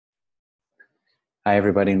Hi,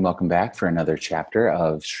 everybody, and welcome back for another chapter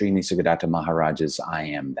of Sri Nisargadatta Maharaja's I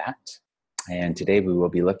Am That. And today we will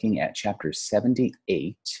be looking at chapter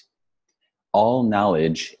 78, All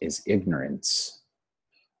Knowledge is Ignorance.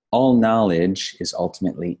 All knowledge is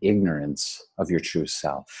ultimately ignorance of your true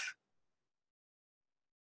self.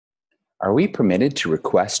 Are we permitted to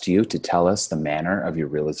request you to tell us the manner of your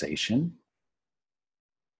realization?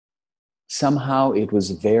 Somehow it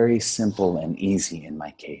was very simple and easy in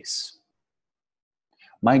my case.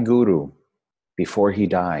 My guru, before he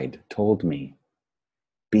died, told me,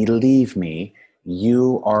 "Believe me,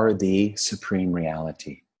 you are the supreme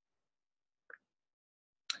reality.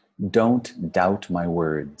 Don't doubt my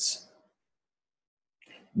words.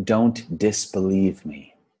 Don't disbelieve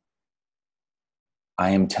me.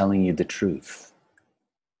 I am telling you the truth.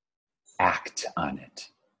 Act on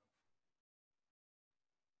it.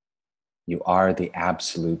 You are the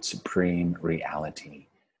absolute supreme reality.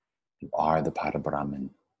 You are the Parabrahman."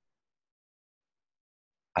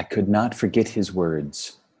 I could not forget his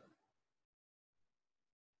words.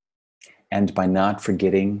 And by not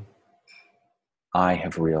forgetting, I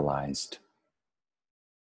have realized.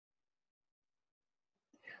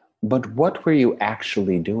 But what were you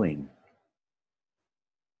actually doing?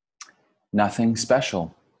 Nothing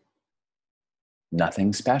special.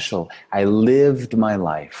 Nothing special. I lived my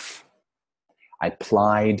life. I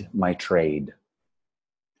plied my trade.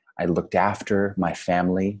 I looked after my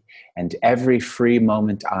family, and every free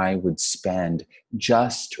moment I would spend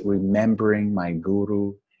just remembering my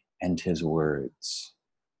guru and his words.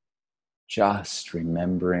 Just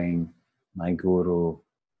remembering my guru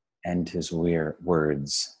and his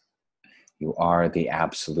words. You are the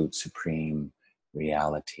absolute supreme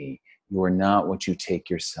reality. You are not what you take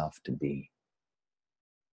yourself to be.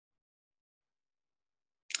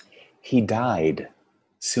 He died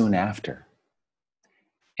soon after,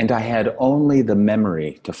 and I had only the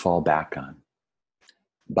memory to fall back on.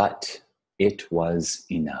 But it was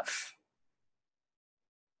enough.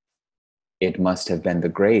 It must have been the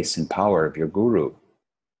grace and power of your guru.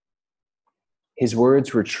 His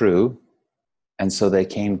words were true, and so they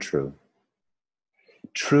came true.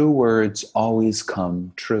 True words always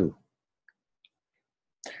come true.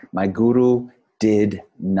 My guru did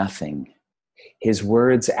nothing. His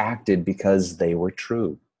words acted because they were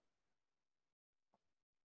true.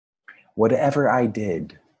 Whatever I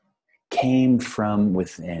did came from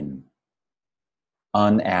within,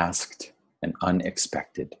 unasked and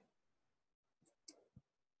unexpected.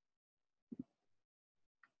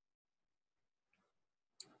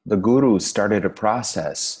 The guru started a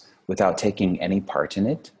process without taking any part in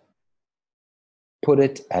it. Put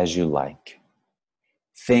it as you like.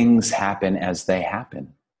 Things happen as they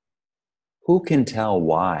happen. Who can tell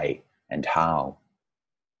why and how?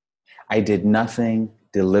 I did nothing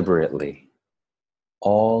deliberately.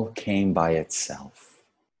 All came by itself.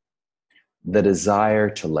 The desire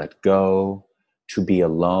to let go, to be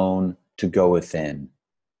alone, to go within,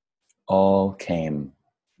 all came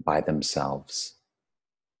by themselves.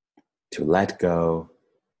 To let go,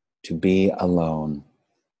 to be alone,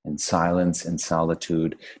 in silence and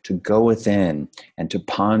solitude, to go within and to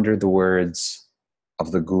ponder the words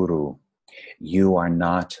of the guru. You are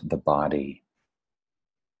not the body.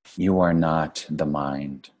 You are not the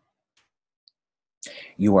mind.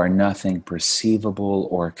 You are nothing perceivable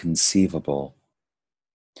or conceivable,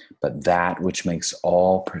 but that which makes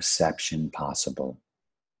all perception possible.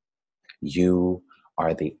 You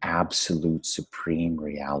are the absolute supreme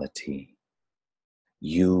reality.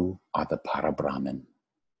 You are the Parabrahman.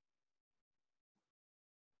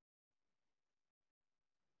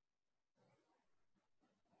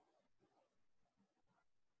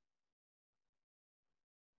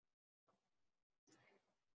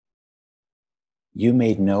 You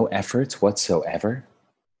made no efforts whatsoever?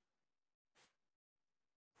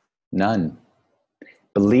 None.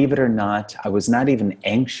 Believe it or not, I was not even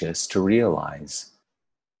anxious to realize.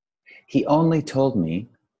 He only told me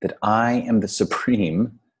that I am the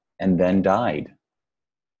supreme and then died.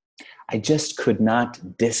 I just could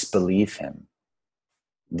not disbelieve him.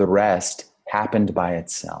 The rest happened by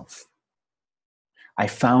itself. I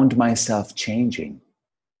found myself changing.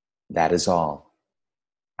 That is all.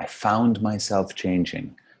 I found myself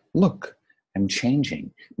changing. Look, I'm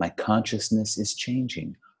changing. My consciousness is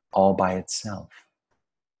changing all by itself.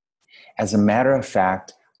 As a matter of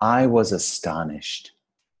fact, I was astonished.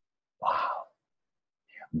 Wow.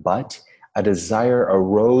 But a desire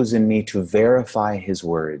arose in me to verify his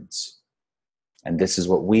words. And this is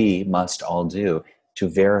what we must all do, to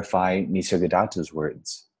verify Nisargadatta's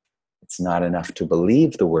words. It's not enough to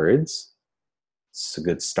believe the words. It's a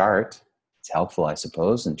good start. It's It's helpful, I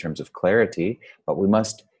suppose, in terms of clarity, but we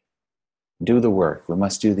must do the work. We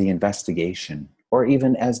must do the investigation. Or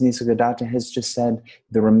even, as Nisargadatta has just said,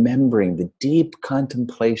 the remembering, the deep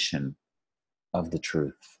contemplation of the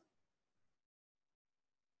truth.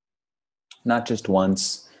 Not just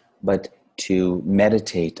once, but to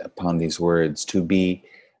meditate upon these words, to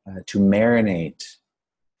marinate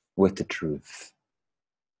with the truth.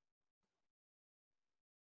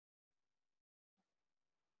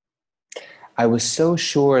 I was so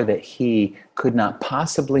sure that he could not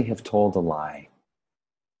possibly have told a lie,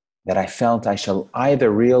 that I felt I shall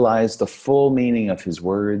either realize the full meaning of his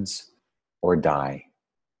words or die.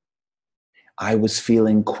 I was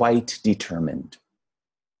feeling quite determined,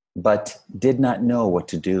 but did not know what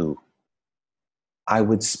to do. I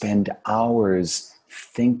would spend hours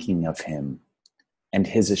thinking of him and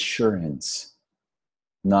his assurance,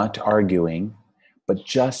 not arguing, but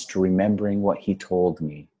just remembering what he told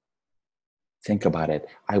me. Think about it.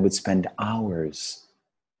 I would spend hours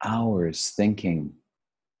thinking,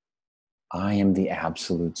 I am the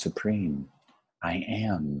absolute supreme. I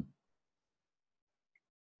am.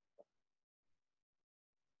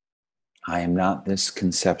 I am not this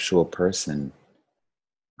conceptual person.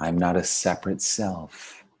 I'm not a separate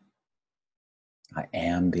self. I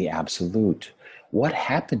am the absolute. What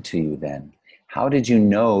happened to you then? How did you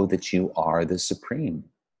know that you are the supreme?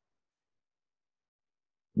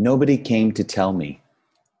 Nobody came to tell me,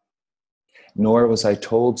 nor was I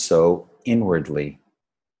told so inwardly.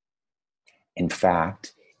 In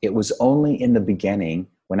fact, it was only in the beginning,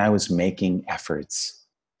 when I was making efforts,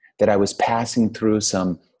 that I was passing through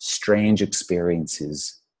some strange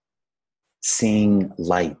experiences, seeing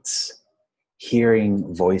lights,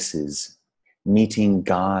 hearing voices, meeting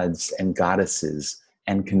gods and goddesses,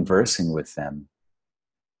 and conversing with them.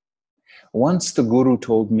 Once the Guru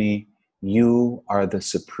told me, "You are the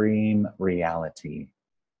supreme reality,"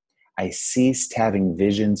 I ceased having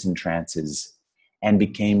visions and trances and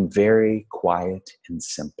became very quiet and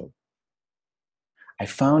simple. I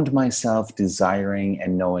found myself desiring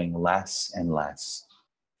and knowing less and less,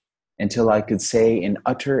 until I could say in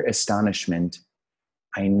utter astonishment,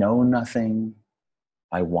 I know nothing,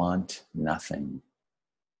 I want nothing.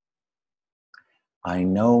 I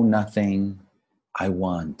know nothing, I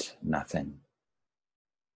want nothing.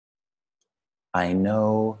 I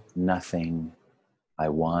know nothing, I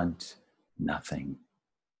want nothing.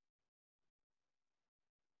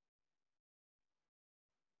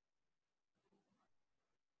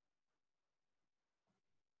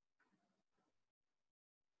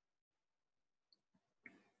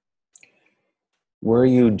 Were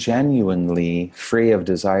you genuinely free of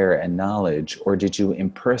desire and knowledge, or did you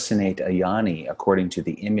impersonate a yani according to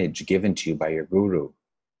the image given to you by your guru?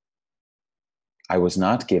 I was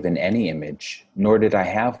not given any image, nor did I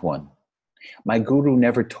have one. My guru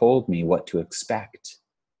never told me what to expect.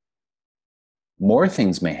 More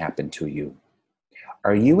things may happen to you.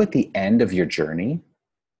 Are you at the end of your journey?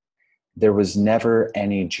 There was never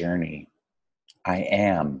any journey. I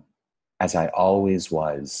am as I always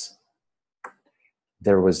was.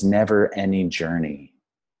 There was never any journey.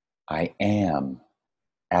 I am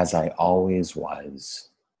as I always was.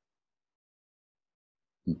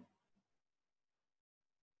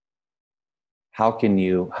 How can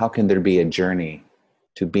there be a journey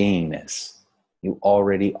to beingness? You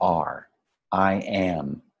already are. I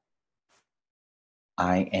am.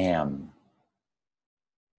 I am.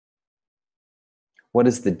 What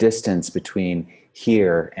is the distance between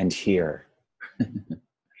here and here?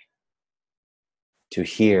 To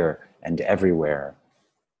here and everywhere.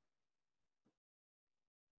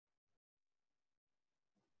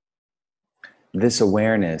 This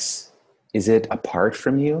awareness, is it apart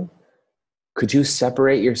from you? Could you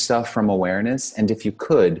separate yourself from awareness? And if you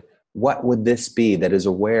could, what would this be that is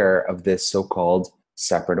aware of this so-called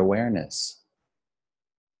separate awareness?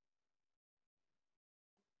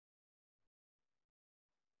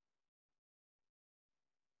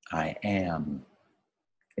 I am.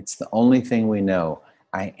 It's the only thing we know.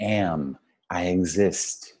 I am. I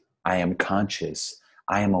exist. I am conscious.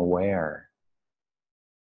 I am aware.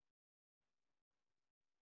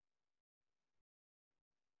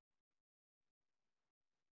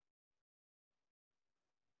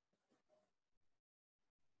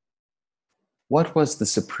 What was the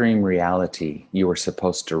supreme reality you were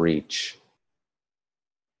supposed to reach?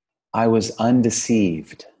 I was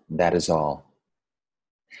undeceived, that is all.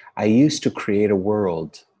 I used to create a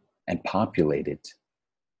world and populate it.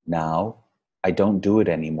 Now, I don't do it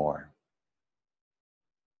anymore.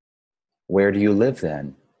 Where do you live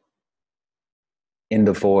then? In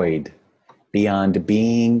the void, beyond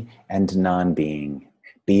being and non-being,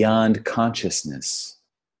 beyond consciousness.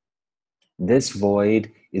 This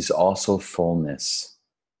void is also fullness.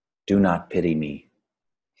 Do not pity me.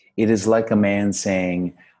 It is like a man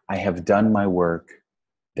saying, I have done my work.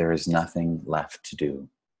 There is nothing left to do.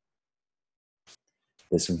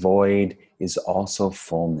 This void is also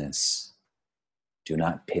fullness. Do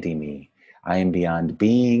not pity me. I am beyond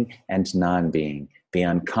being and non-being,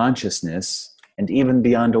 beyond consciousness, and even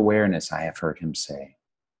beyond awareness, I have heard him say.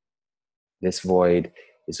 This void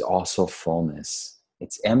is also fullness.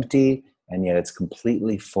 It's empty, and yet it's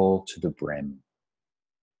completely full to the brim.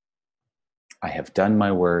 I have done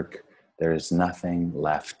my work. There is nothing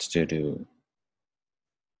left to do.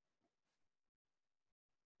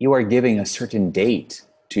 You are giving a certain date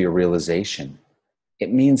to your realization.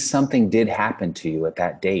 It means something did happen to you at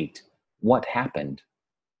that date. What happened?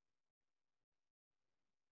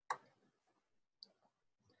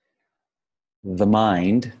 The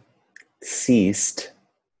mind ceased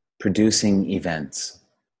producing events.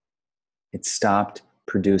 It stopped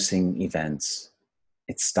producing events.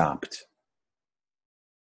 It stopped.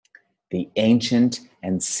 The ancient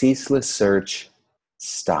and ceaseless search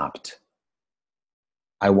stopped.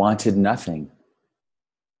 I wanted nothing,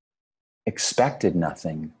 expected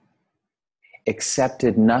nothing,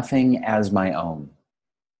 accepted nothing as my own.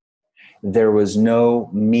 There was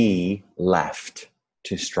no me left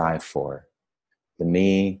to strive for. The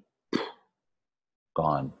me,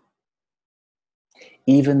 gone.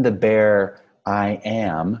 Even the bare I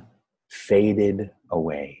am faded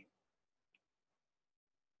away.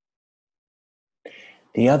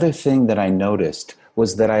 The other thing that I noticed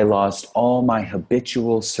was that I lost all my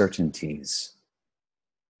habitual certainties.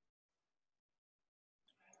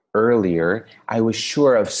 Earlier, I was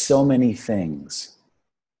sure of so many things.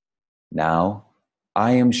 Now,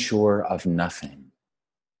 I am sure of nothing.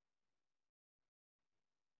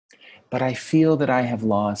 But I feel that I have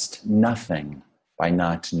lost nothing by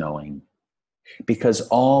not knowing, because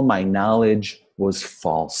all my knowledge was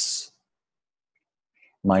false.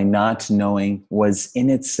 My not knowing was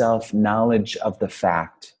in itself knowledge of the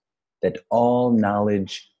fact that all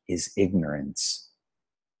knowledge is ignorance.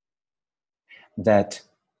 That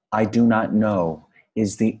I do not know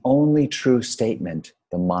is the only true statement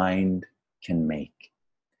the mind can make.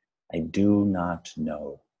 I do not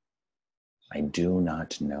know. I do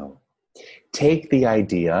not know. Take the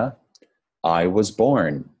idea, I was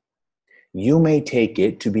born. You may take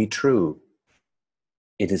it to be true.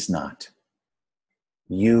 It is not.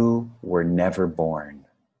 You were never born,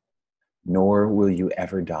 nor will you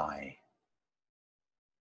ever die.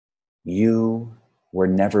 You were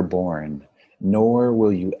never born, nor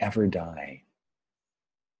will you ever die.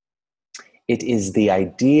 It is the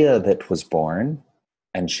idea that was born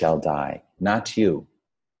and shall die, not you.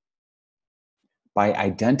 By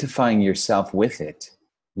identifying yourself with it,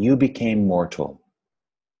 you became mortal.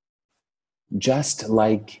 Just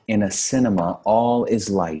like in a cinema, all is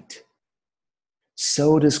light,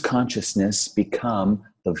 so does consciousness become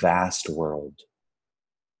the vast world.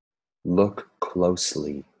 Look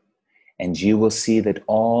closely, and you will see that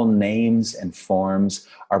all names and forms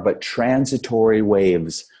are but transitory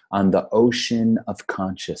waves on the ocean of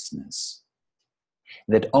consciousness.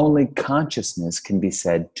 That only consciousness can be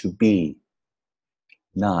said to be,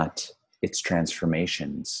 not its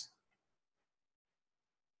transformations.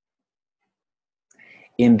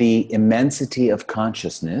 In the immensity of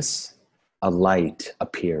consciousness, a light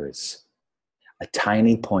appears, a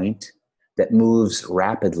tiny point that moves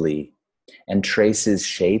rapidly and traces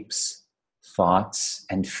shapes, thoughts,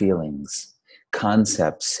 and feelings,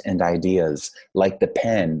 concepts and ideas, like the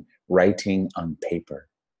pen writing on paper.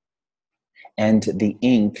 And the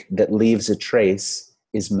ink that leaves a trace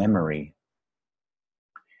is memory.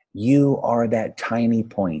 You are that tiny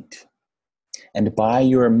point, and by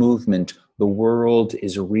your movement, the world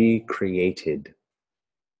is recreated.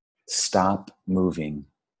 Stop moving,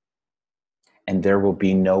 and there will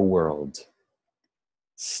be no world.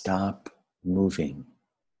 Stop moving,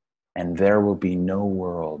 and there will be no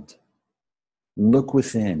world. Look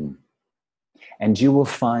within, and you will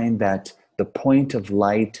find that the point of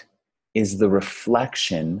light is the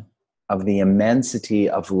reflection of the immensity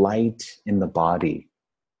of light in the body,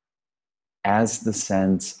 as the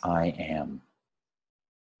sense I am.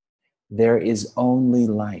 There is only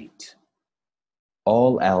light.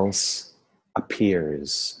 All else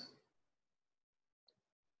appears.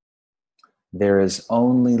 There is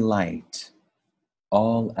only light.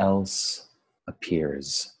 All else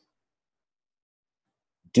appears.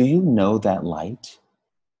 Do you know that light?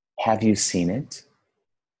 Have you seen it?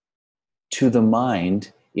 To the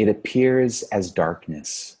mind, it appears as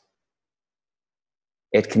darkness.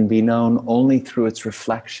 It can be known only through its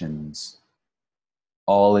reflections.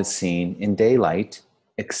 All is seen in daylight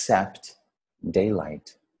except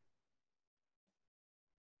daylight.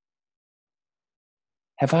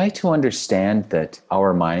 Have I to understand that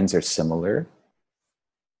our minds are similar?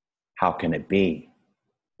 How can it be?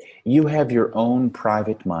 You have your own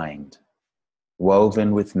private mind,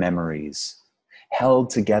 woven with memories, held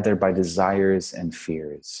together by desires and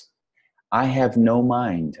fears. I have no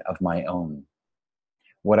mind of my own.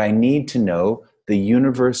 What I need to know, the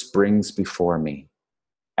universe brings before me,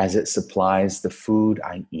 as it supplies the food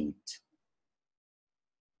I eat.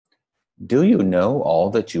 Do you know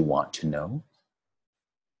all that you want to know?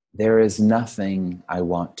 There is nothing I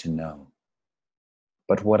want to know.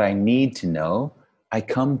 But what I need to know, I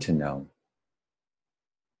come to know.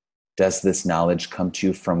 Does this knowledge come to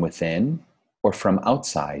you from within or from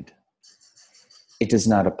outside? It does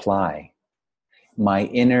not apply. My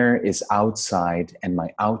inner is outside and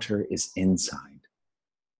my outer is inside.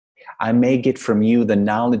 I may get from you the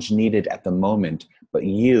knowledge needed at the moment, but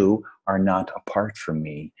you are not apart from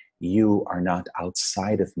me. You are not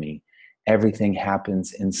outside of me. Everything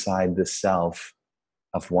happens inside the self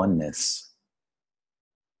of oneness.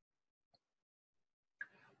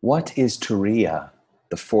 What is Turiya,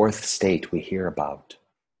 the fourth state we hear about?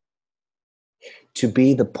 To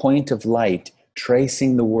be the point of light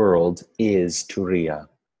tracing the world is Turiya.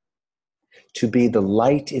 To be the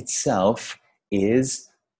light itself is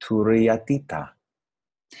Turiyatita.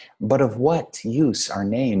 But of what use are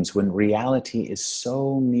names when reality is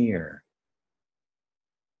so near?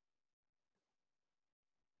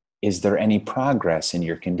 Is there any progress in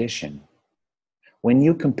your condition? When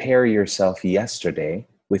you compare yourself yesterday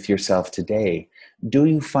with yourself today, do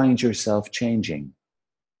you find yourself changing,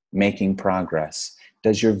 making progress?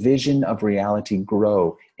 Does your vision of reality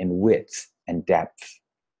grow in width and depth?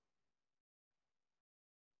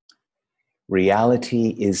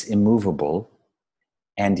 Reality is immovable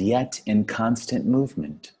and yet in constant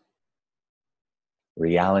movement.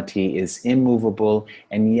 Reality is immovable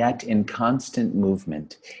and yet in constant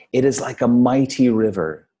movement. It is like a mighty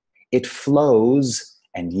river. It flows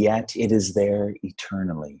and yet it is there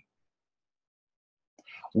eternally.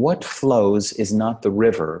 What flows is not the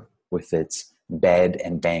river with its bed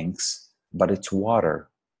and banks, but its water.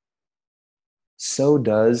 So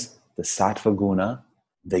does the Sattva Guna,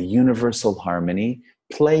 the universal harmony,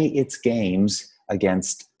 play its games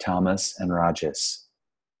against Tamas and Rajas,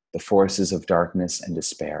 the forces of darkness and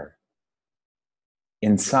despair.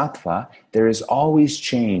 In Sattva, there is always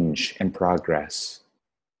change and progress.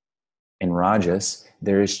 In Rajas,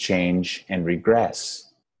 there is change and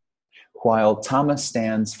regress, while Tamas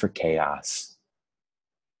stands for chaos.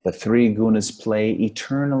 The three gunas play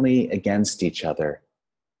eternally against each other.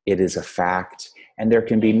 It is a fact, and there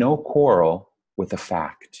can be no quarrel with a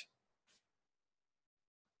fact.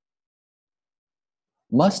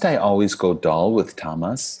 Must I always go dull with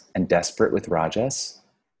tamas and desperate with rajas?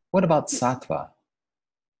 What about sattva?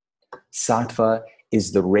 Sattva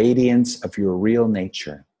is the radiance of your real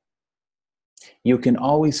nature. You can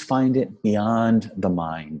always find it beyond the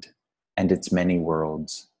mind and its many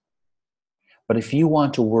worlds. But if you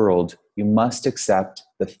want a world, you must accept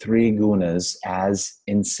the three gunas as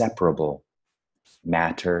inseparable: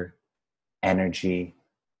 matter, energy,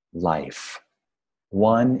 life.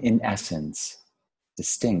 One in essence,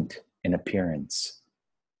 distinct in appearance.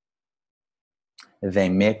 They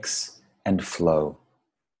mix and flow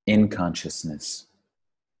in consciousness.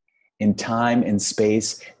 In time and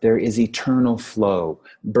space, there is eternal flow,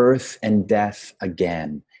 birth and death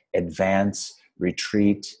again, advance,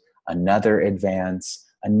 retreat, another advance,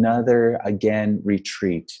 another again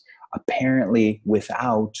retreat, apparently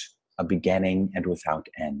without a beginning and without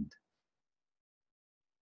end.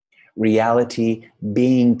 Reality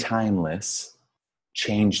being timeless,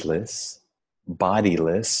 changeless,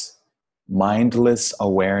 bodiless, mindless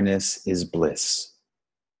awareness is bliss.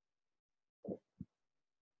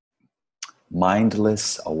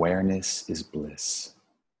 Mindless awareness is bliss.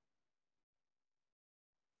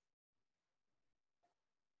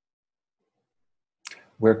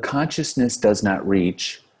 Where consciousness does not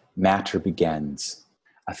reach, matter begins.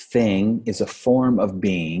 A thing is a form of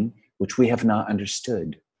being which we have not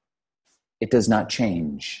understood. It does not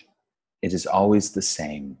change. It is always the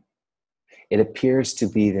same. It appears to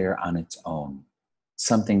be there on its own,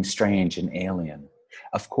 something strange and alien.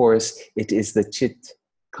 Of course, it is the chit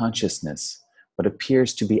consciousness, but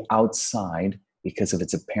appears to be outside because of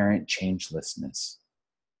its apparent changelessness.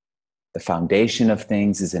 The foundation of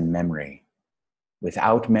things is in memory.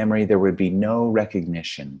 Without memory, there would be no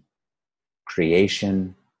recognition,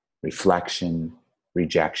 creation, reflection,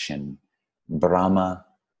 rejection. Brahma,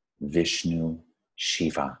 Vishnu,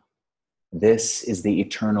 Shiva. This is the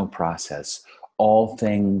eternal process. All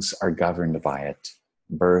things are governed by it.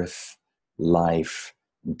 Birth, life,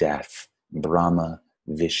 death. Brahma,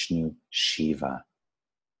 Vishnu, Shiva.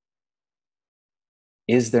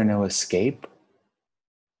 Is there no escape?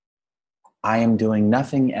 I am doing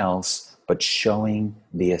nothing else but showing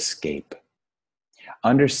the escape.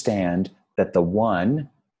 Understand that the one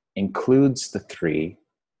includes the three,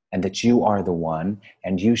 and that you are the one,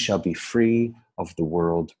 and you shall be free of the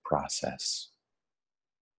world process.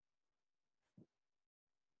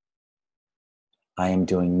 I am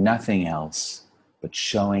doing nothing else but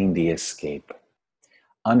showing the escape.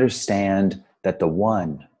 Understand that the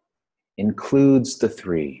one includes the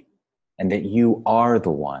three, and that you are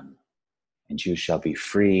the one, and you shall be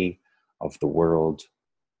free of the world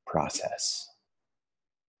process.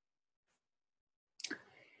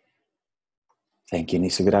 Thank you,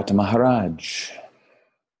 Nisargadatta Maharaj.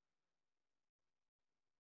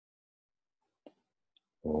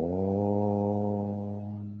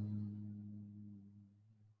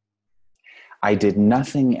 I did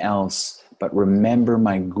nothing else but remember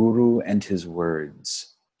my Guru and his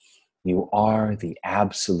words. You are the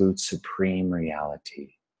absolute supreme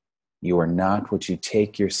reality. You are not what you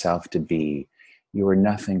take yourself to be. You are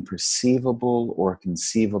nothing perceivable or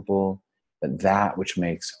conceivable, but that which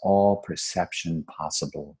makes all perception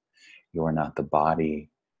possible. You are not the body.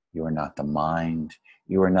 You are not the mind.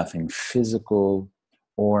 You are nothing physical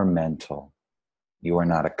or mental. You are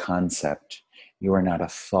not a concept. You are not a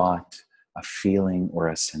thought, a feeling, or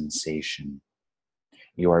a sensation.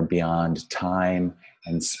 You are beyond time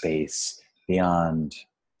and space, beyond,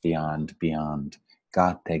 beyond, beyond.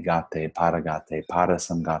 Gate, gate, paragate,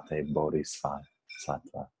 parasamgate,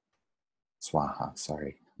 bodhisattva. Swaha,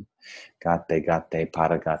 sorry. Gate, gate,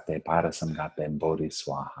 paragate, parasamgate,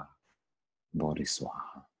 bodhiswaha.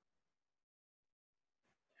 Bodhiswaha.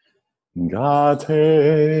 Gate,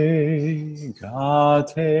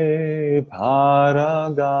 gate,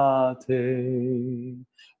 paragate,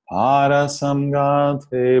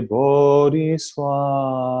 parasamgate, bodhiswaha.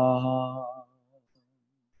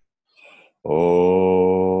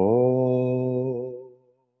 Oh,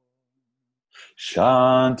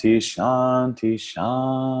 Shanti, Shanti,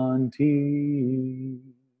 Shanti.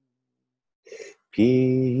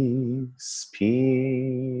 Peace,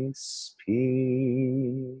 peace,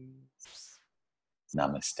 peace.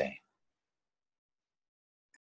 Namaste.